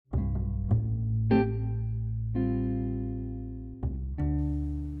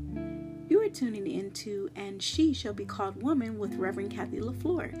tuning into And She Shall Be Called Woman with Reverend Kathy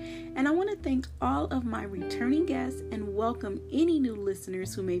LaFleur. And I want to thank all of my returning guests and welcome any new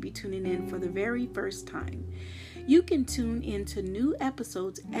listeners who may be tuning in for the very first time. You can tune into new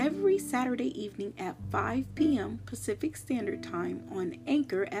episodes every Saturday evening at 5 p.m. Pacific Standard Time on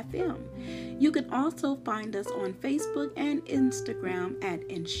Anchor FM. You can also find us on Facebook and Instagram at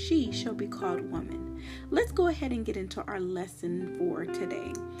And She Shall Be Called Woman. Let's go ahead and get into our lesson for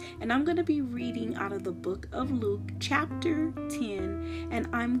today. And I'm going to be reading out of the book of Luke, chapter 10, and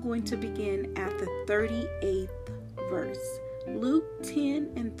I'm going to begin at the 38th verse. Luke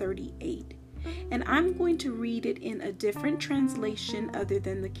 10 and 38. And I'm going to read it in a different translation other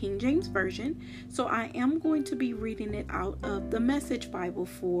than the King James Version. So I am going to be reading it out of the Message Bible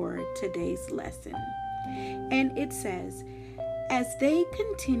for today's lesson. And it says, as they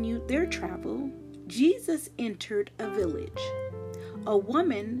continued their travel, Jesus entered a village. A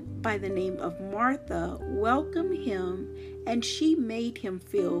woman by the name of Martha welcomed him, and she made him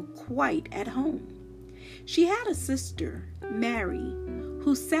feel quite at home. She had a sister, Mary,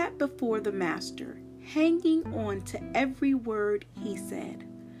 who sat before the master, hanging on to every word he said.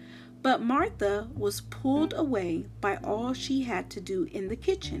 But Martha was pulled away by all she had to do in the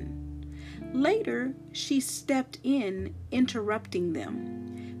kitchen. Later, she stepped in, interrupting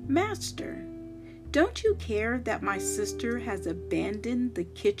them. Master, don't you care that my sister has abandoned the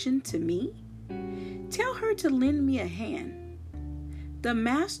kitchen to me? Tell her to lend me a hand. The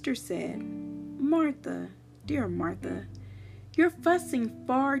master said, Martha, dear Martha, you're fussing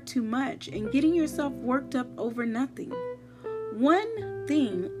far too much and getting yourself worked up over nothing. One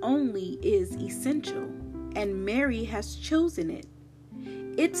thing only is essential, and Mary has chosen it.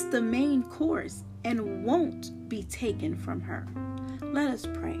 It's the main course and won't be taken from her. Let us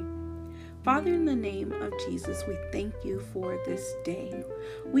pray. Father, in the name of Jesus, we thank you for this day.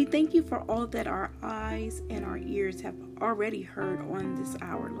 We thank you for all that our eyes and our ears have already heard on this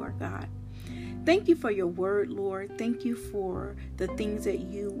hour, Lord God. Thank you for your word, Lord. Thank you for the things that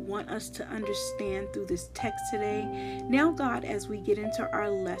you want us to understand through this text today. Now, God, as we get into our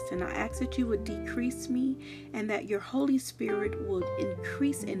lesson, I ask that you would decrease me and that your Holy Spirit will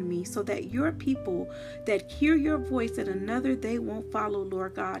increase in me so that your people that hear your voice and another they won't follow,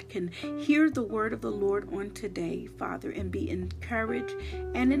 Lord God, can hear the word of the Lord on today, Father, and be encouraged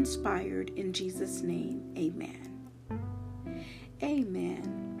and inspired in Jesus' name. Amen.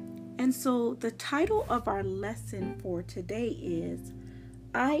 Amen. And so the title of our lesson for today is,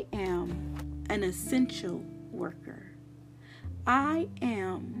 I am an essential worker. I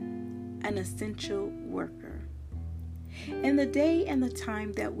am an essential worker. In the day and the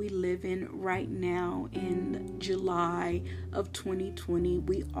time that we live in right now in July of 2020,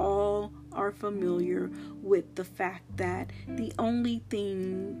 we all are familiar with the fact that the only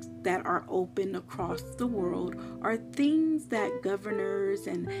things that are open across the world are things that governors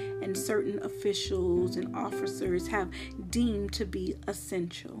and certain officials and officers have deemed to be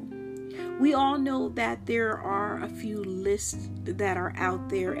essential. We all know that there are a few lists that are out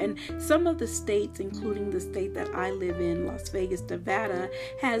there, and some of the states, including the state that I live in, Las Vegas, Nevada,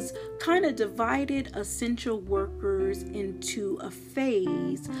 has kind of divided essential workers into a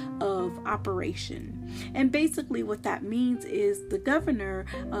phase of operation. And basically what that means is the governor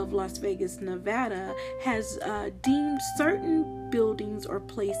of Las Vegas, Nevada has deemed certain buildings or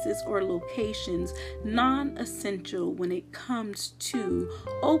places or locations non-essential when it comes to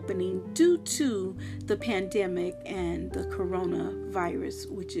opening due to the pandemic and the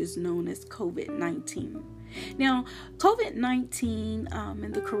coronavirus, which is known as COVID-19. Now, COVID-19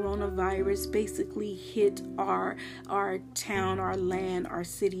 and the coronavirus basically hit our town, our land, our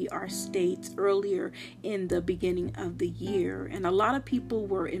city, our states earlier in the beginning of the year. And a lot of people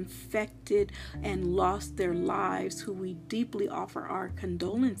were infected and lost their lives, who we deeply offer our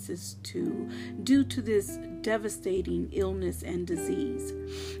condolences to due to this devastating illness and disease.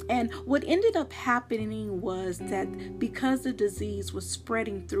 And what ended up happening was that because the disease was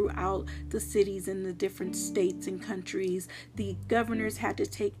spreading throughout the cities and the different states and countries, the governors had to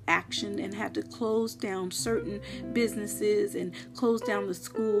take action and had to close down certain businesses and close down the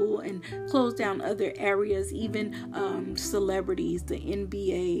school and close down other areas, even celebrities, the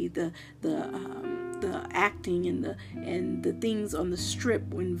NBA, the acting and the things on the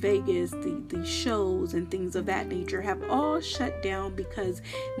strip in Vegas, the shows and things of that nature have all shut down because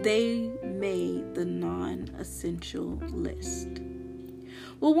they made the non-essential list.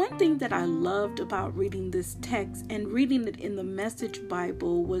 Well, one thing that I loved about reading this text and reading it in the Message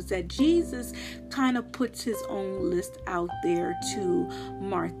Bible was that Jesus kind of puts his own list out there to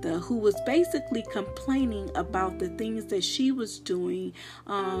Martha, who was basically complaining about the things that she was doing,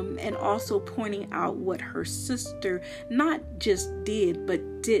 and also pointing out what her sister not just did,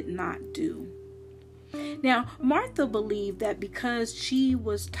 but did not do. Now, Martha believed that because she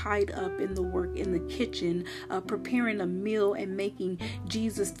was tied up in the work in the kitchen, preparing a meal and making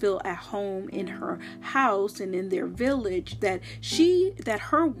Jesus feel at home in her house and in their village, that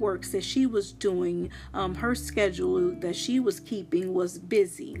her works that she was doing, her schedule that she was keeping was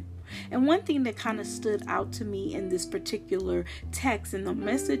busy. And one thing that kind of stood out to me in this particular text in the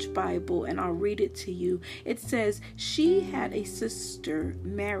Message Bible, and I'll read it to you, it says, she had a sister,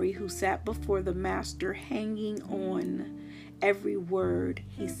 Mary, who sat before the master hanging on every word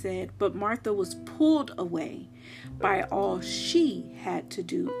he said, but Martha was pulled away by all she had to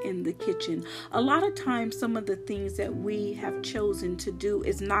do in the kitchen. A lot of times, some of the things that we have chosen to do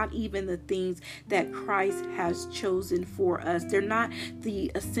is not even the things that Christ has chosen for us. They're not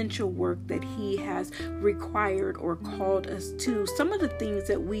the essential work that he has required or called us to. Some of the things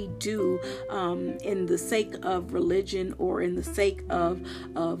that we do in the sake of religion or in the sake of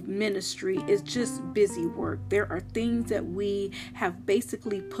ministry is just busy work. There are things that we have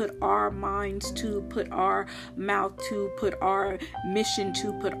basically put our minds to, put our mouth to, put our mission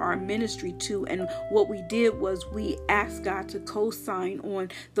to, put our ministry to, and what we did was we asked God to co-sign on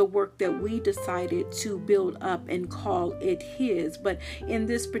the work that we decided to build up and call it his. But in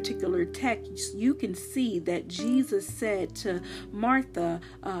this particular text, you can see that Jesus said to Martha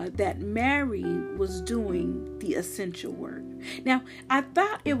that Mary was doing the essential work. Now, I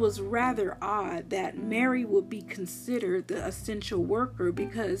thought it was rather odd that Mary would be considered the essential worker,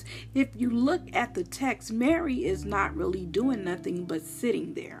 because if you look at the text, Mary is not really doing nothing but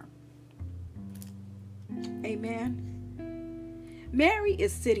sitting there. Amen. Mary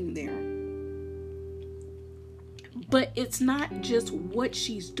is sitting there. But it's not just what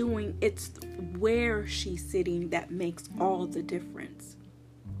she's doing, it's where she's sitting that makes all the difference.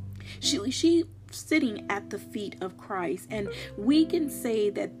 She sitting at the feet of Christ, and we can say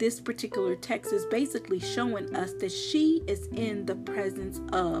that this particular text is basically showing us that she is in the presence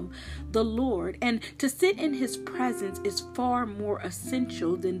of the Lord, and to sit in his presence is far more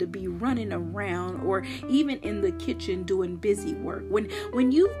essential than to be running around or even in the kitchen doing busy work.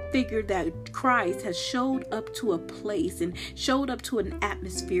 When you figure that Christ has showed up to a place and showed up to an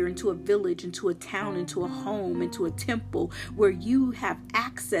atmosphere, into a village, into a town, into a home, into a temple where you have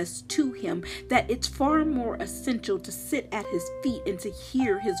access to him, that it's far more essential to sit at his feet and to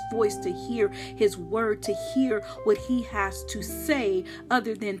hear his voice, to hear his word, to hear what he has to say,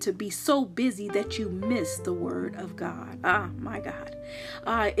 other than to be so busy that you miss the word of God. My God.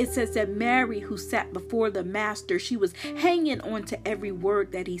 It says that Mary, who sat before the master, she was hanging on to every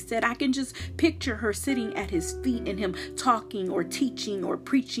word that he said. I can just picture her sitting at his feet and him talking or teaching or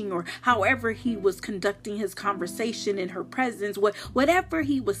preaching or however he was conducting his conversation in her presence. Whatever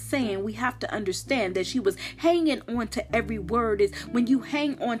he was saying, we have to understand that she was hanging on to every word. Is when you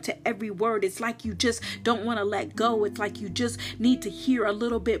hang on to every word, it's like you just don't want to let go. It's like you just need to hear a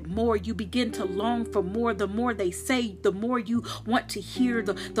little bit more. You begin to long for more. The more they say, the more you want to hear.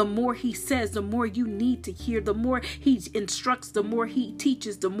 The more he says, the more you need to hear. The more he instructs, the more he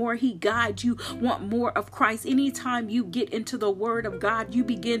teaches, the more he guides. You want more of Christ. Anytime you get into the word of God, you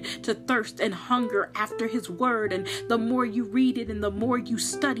begin to thirst and hunger after his word. And the more you read it and the more you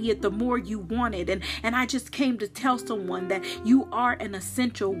study it, the more you want it. And I just came to tell someone that you are an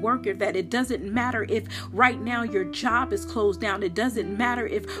essential worker, that it doesn't matter if right now your job is closed down. It doesn't matter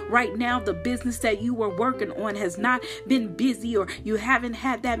if right now the business that you were working on has not been busy or you haven't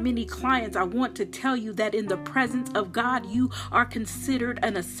had that many clients. I want to tell you that in the presence of God, you are considered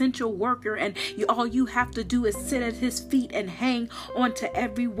an essential worker, and all you have to do is sit at his feet and hang on to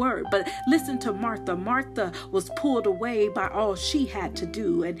every word. But listen to Martha. Martha was pulled away by all she had to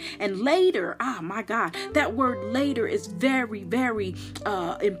do. And later, my God, that word later is very, very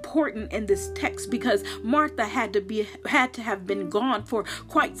important in this text, because Martha had to have been gone for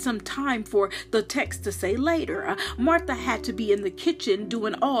quite some time for the text to say later. Martha had to be in the kitchen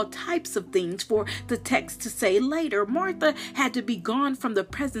doing all types of things for the text to say later. Martha had to be gone from the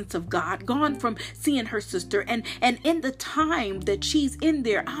presence of God, gone from seeing her sister, and in the time that she's in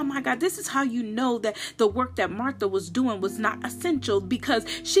there, oh my God, this is how you know that the work that Martha was doing was not essential, because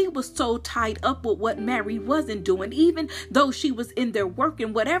she was so tired tied up with what Mary wasn't doing. Even though she was in there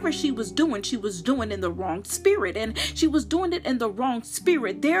working, whatever she was doing in the wrong spirit, and she was doing it in the wrong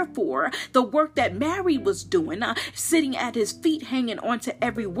spirit. Therefore, the work that Mary was doing, sitting at his feet, hanging on to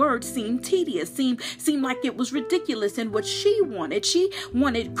every word, seemed tedious, seemed like it was ridiculous. And what she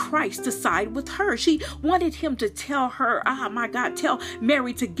wanted Christ to side with her. She wanted him to tell her, tell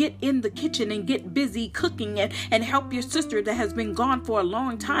Mary to get in the kitchen and get busy cooking and help your sister that has been gone for a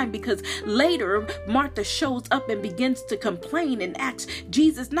long time. Because later Martha shows up and begins to complain and asks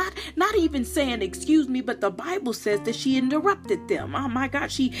Jesus, not even saying excuse me, but the Bible says that she interrupted them.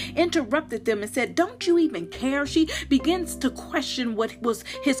 She interrupted them and said, don't you even care? She begins to question what was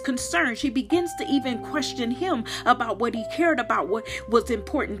his concern. She begins to even question him about what he cared about, what was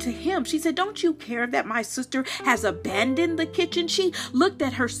important to him. She said, don't you care that my sister has abandoned the kitchen? She looked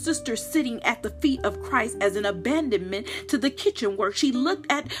at her sister sitting at the feet of Christ as an abandonment to the kitchen work. She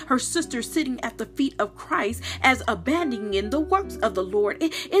looked at her sister sitting at the feet of Christ as abandoning the works of the Lord.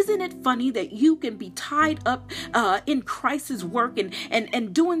 Isn't it funny that you can be tied up in Christ's work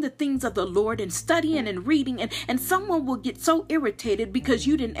and doing the things of the Lord and studying and reading, and someone will get so irritated because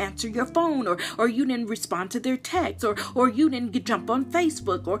you didn't answer your phone, or you didn't respond to their text, or you didn't jump on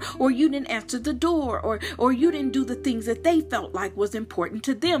Facebook, or you didn't answer the door, or you didn't do the things that they felt like was important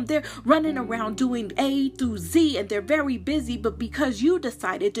to them. They're running around doing A through Z, and they're very busy, but because you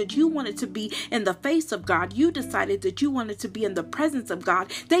decided that you wanted to be in the face of God, you decided that you wanted to be in the presence of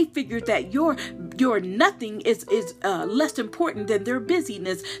God, they figured that your nothing is less important than their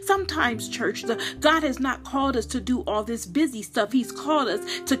busyness. Sometimes, church, God has not called us to do all this busy stuff. He's called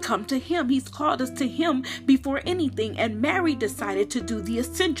us to come to him. He's called us to him before anything. And Mary decided to do the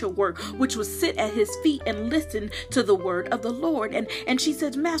essential work, which was sit at his feet and listen to the word of the Lord. And she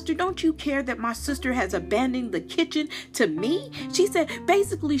says, Master, don't you care that my sister has abandoned the kitchen to me? She said,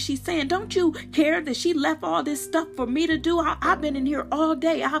 basically, she's saying, don't you care that she left all this stuff for me to do? I've been in here all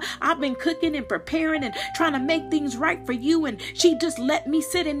day. I've been cooking and preparing and trying to make things right for you, and she just let me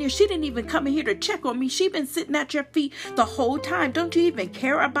sit in there. She didn't even come in here to check on me. She been sitting at your feet the whole time. Don't you even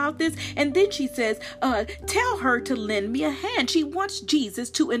care about this? And then she says, tell her to lend me a hand. She wants Jesus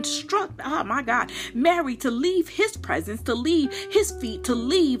to instruct, Mary to leave his presence, to leave his feet, to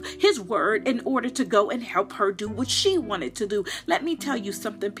leave his word in order to go and help her do what she wanted to do. Let me tell you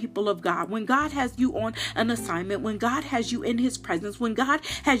something, people of God. When God has you on an assignment, when God has you in his presence, when God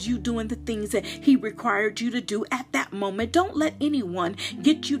has you doing the things that he required you to do at that moment, don't let anyone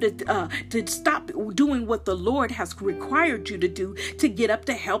get you to stop doing what the Lord has required you to do, to get up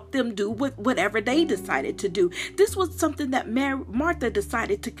to help them do whatever they decided to do. This was something that Martha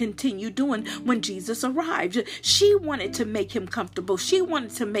decided to continue doing when Jesus arrived. She wanted to make him comfortable. She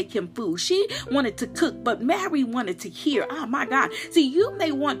wanted to make him food. She wanted to cook, but Mary wanted to hear. See, you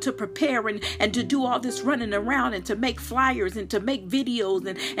may want to prepare and to do all this running around and to make flyers and to make videos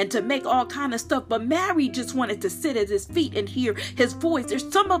and to make all kind of stuff, but Mary just wanted to sit at his feet and hear his voice.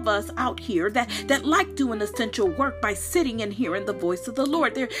 There's some of us out here that like doing essential work by sitting and hearing the voice of the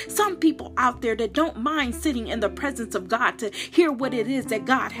Lord. There are some people out there that don't mind sitting in the presence of God to hear what it is that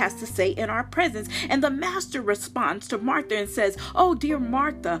God has to say in our presence. And the master responds to Martha and says, oh, dear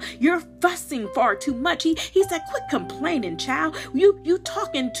Martha, you're fussing far too much. He said, quit complaining, child. You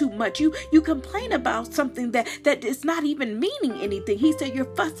talking too much. You complain about something that is not even meaning anything. He said,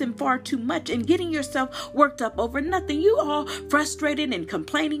 you're fussing far too much and getting yourself worked up over nothing. You all frustrated and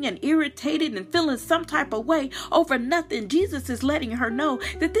complaining and irritated and feeling some type of way over nothing. Jesus is letting her know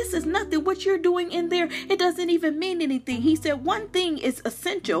that this is nothing. What you're doing in there, it doesn't even mean anything. He said one thing is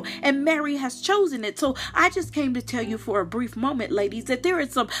essential and Mary has chosen it. So I just came to tell you for a brief moment, ladies, that there are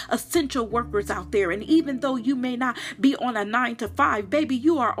some essential workers out there. And even though you may not be on a 9 to 5, baby,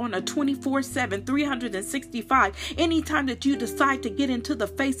 you are on a 24/7, 365. Anytime that you decide to get into the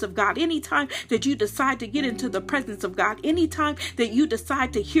face of God, anytime that you decide to get into the presence of God, anytime that you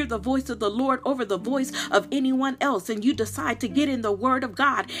decide to hear the voice of the Lord over the voice of anyone else, and you decide to get in the word of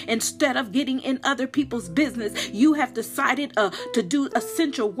God instead of getting in other people's business, you have decided to do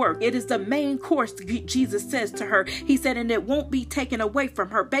essential work. It is the main course, Jesus says to her. He said, and it won't be taken away from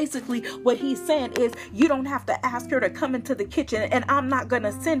her. Basically, what he's saying is you don't have to ask her to come into the kitchen, and I'm not going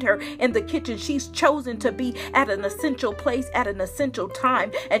to send her in the kitchen. She's chosen to be at an essential place at an essential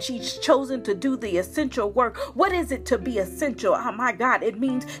time, and she's chosen to do the essential work. What is it to be essential? Oh my God, it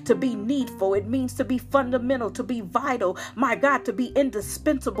means to be needful. essential. It means to be fundamental, to be vital, my God, to be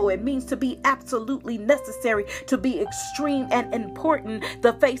indispensable. It means to be absolutely necessary, to be extreme and important.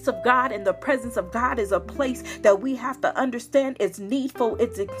 The face of God and the presence of God is a place that we have to understand it's needful,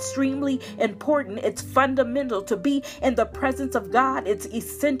 it's extremely important, it's fundamental. To be in the presence of God, it's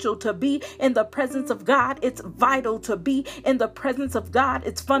essential. To be in the presence of God, it's vital. To be in the presence of God,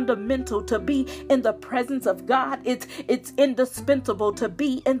 it's fundamental. To be in the presence of God, it's indispensable. To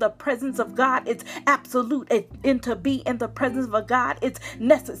be in the presence of God, it's absolute. And to be in the presence of God, it's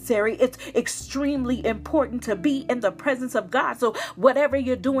necessary. It's extremely important to be in the presence of God. So whatever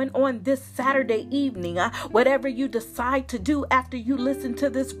you're doing on this Saturday evening, whatever you decide to do after you listen to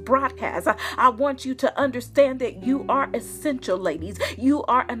this broadcast, I want you to understand that you are essential, ladies. You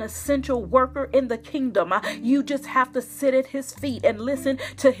are an essential worker in the kingdom. You just have to sit at his feet and listen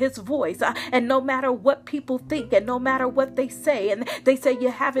to his voice. And no matter what people think and no matter what they say, and they say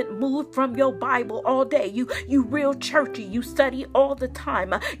you haven't moved from your Bible all day, you real churchy, you study all the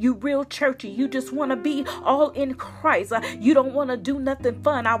time, you real churchy, you just want to be all in Christ, you don't want to do nothing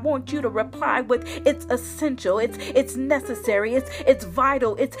fun. I want you to reply with, it's essential, it's necessary, it's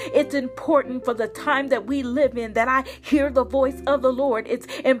vital, it's important for the time that we live in that I hear the voice of the Lord. It's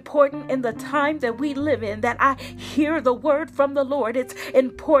important in the time that we live in that I hear the word from the Lord. It's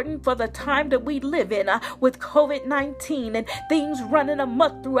important for the time that we live in with COVID-19 and things running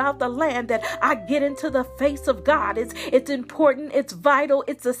amok throughout the land that I get into the face of God. It's important, it's vital,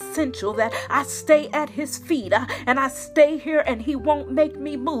 it's essential that I stay at his feet and I stay here and he won't make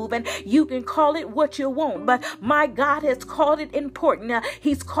me move. And you can call it what you want, but my God has called it important.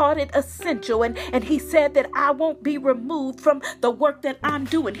 He's called it essential, and he said that I won't be removed from the work that I'm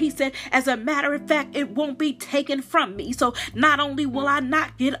doing. He said, as a matter of fact, it won't be taken from me. So not only will I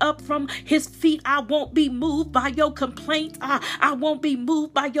not get up from his feet, I won't be moved by your complaints. I won't be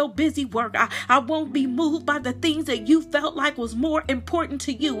moved by your busy work. I won't be moved by the things that you felt like was more important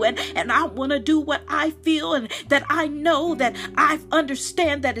to you. And I want to do what I feel and that I know that I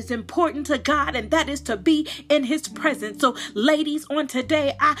understand that it's important to God, and that is to be in his presence. So ladies, on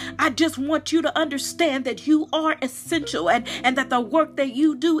today, I just want you to understand that you are essential and that the work that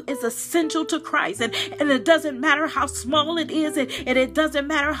you do is essential to Christ. And it doesn't matter how small it is, and it doesn't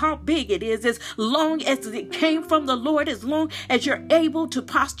matter how big it is, as long as it came from the Lord, as long as you're able to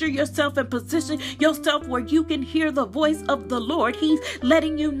posture yourself and position yourself where you can hear the voice of the Lord. He's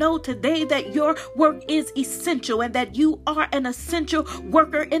letting you know today that your work is essential and that you are an essential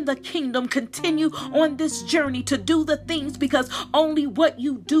worker in the kingdom. Continue on this journey to do the things, because only what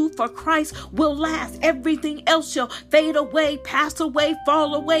you do for Christ will last. Everything else shall fade away, pass away,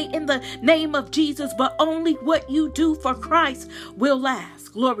 fall away in the name of Jesus, but only what you do for Christ will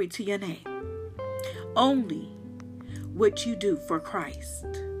last. Glory to your name. Only what you do for Christ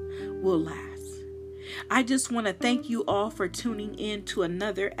will last. I just want to thank you all for tuning in to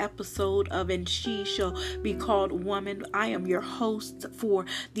another episode of And She Shall Be Called Woman. I am your host for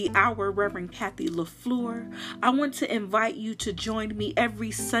the hour, Reverend Kathy LaFleur. I want to invite you to join me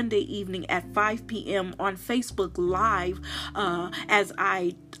every Sunday evening at 5 p.m. on Facebook Live as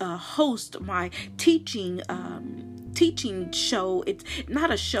I host my teaching show. It's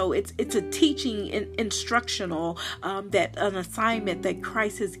not a show, it's a teaching instructional that an assignment that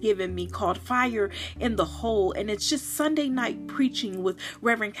Christ has given me called Fire in the Hole, and it's just Sunday night preaching with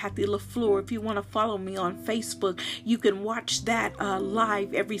Reverend Kathy LaFleur. If you want to follow me on Facebook, you can watch that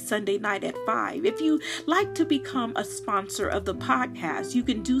live every Sunday night at 5. If you like to become a sponsor of the podcast, you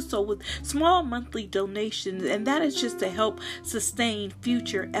can do so with small monthly donations, and that is just to help sustain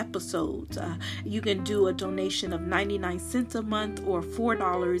future episodes. You can do a donation of 99 cents a month, or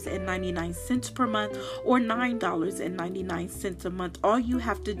 $4.99 per month, or $9.99 a month. All you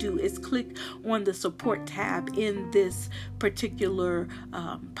have to do is click on the support tab in this particular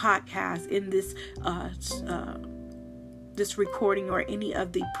podcast, in this recording or any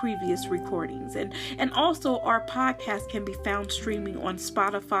of the previous recordings. And also our podcast can be found streaming on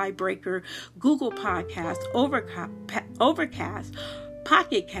Spotify, Breaker, Google Podcast, Overcast,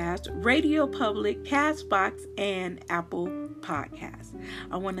 Pocket Cast, Radio Public, Castbox, and Apple Podcasts.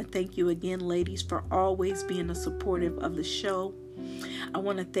 I want to thank you again, ladies, for always being supportive of the show. I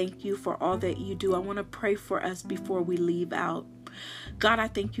want to thank you for all that you do. I want to pray for us before we leave out. God, I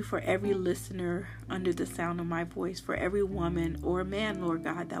thank you for every listener under the sound of my voice, for every woman or man, Lord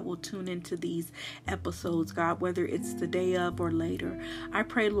God, that will tune into these episodes, God, whether it's the day of or later. I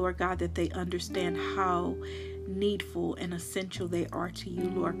pray, Lord God, that they understand how needful and essential they are to you,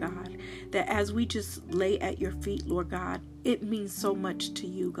 Lord God, that as we just lay at your feet, Lord God, it means so much to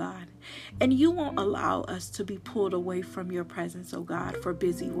you, God. And you won't allow us to be pulled away from your presence, oh God, for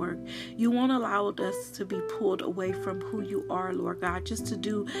busy work. You won't allow us to be pulled away from who you are, Lord God, just to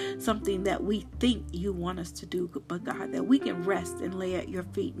do something that we think you want us to do, but God, that we can rest and lay at your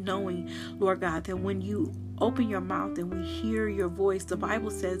feet, knowing, Lord God, that when you open your mouth and we hear your voice, the Bible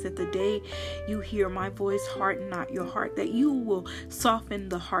says that the day you hear my voice, harden not your heart, that you will soften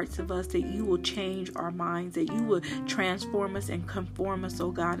the hearts of us, that you will change our minds, that you will transform us and conform us,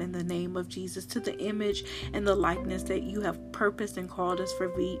 oh God, in the name of Jesus, to the image and the likeness that you have purposed and called us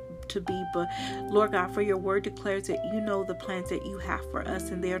to be. But Lord God, for your word declares that you know the plans that you have for us,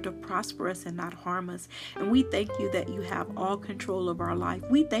 and they are to prosper us and not harm us. And we thank you that you have all control of our life.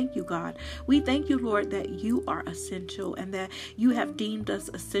 We thank you, God. We thank you, Lord, that you are essential and that you have deemed us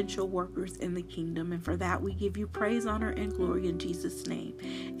essential workers in the kingdom. And for that, we give you praise, honor, and glory in Jesus' name.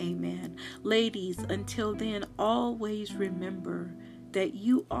 Amen. Ladies, until then, always remember that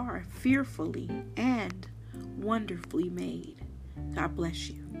you are fearfully and wonderfully made. God bless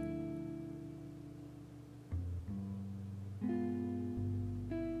you.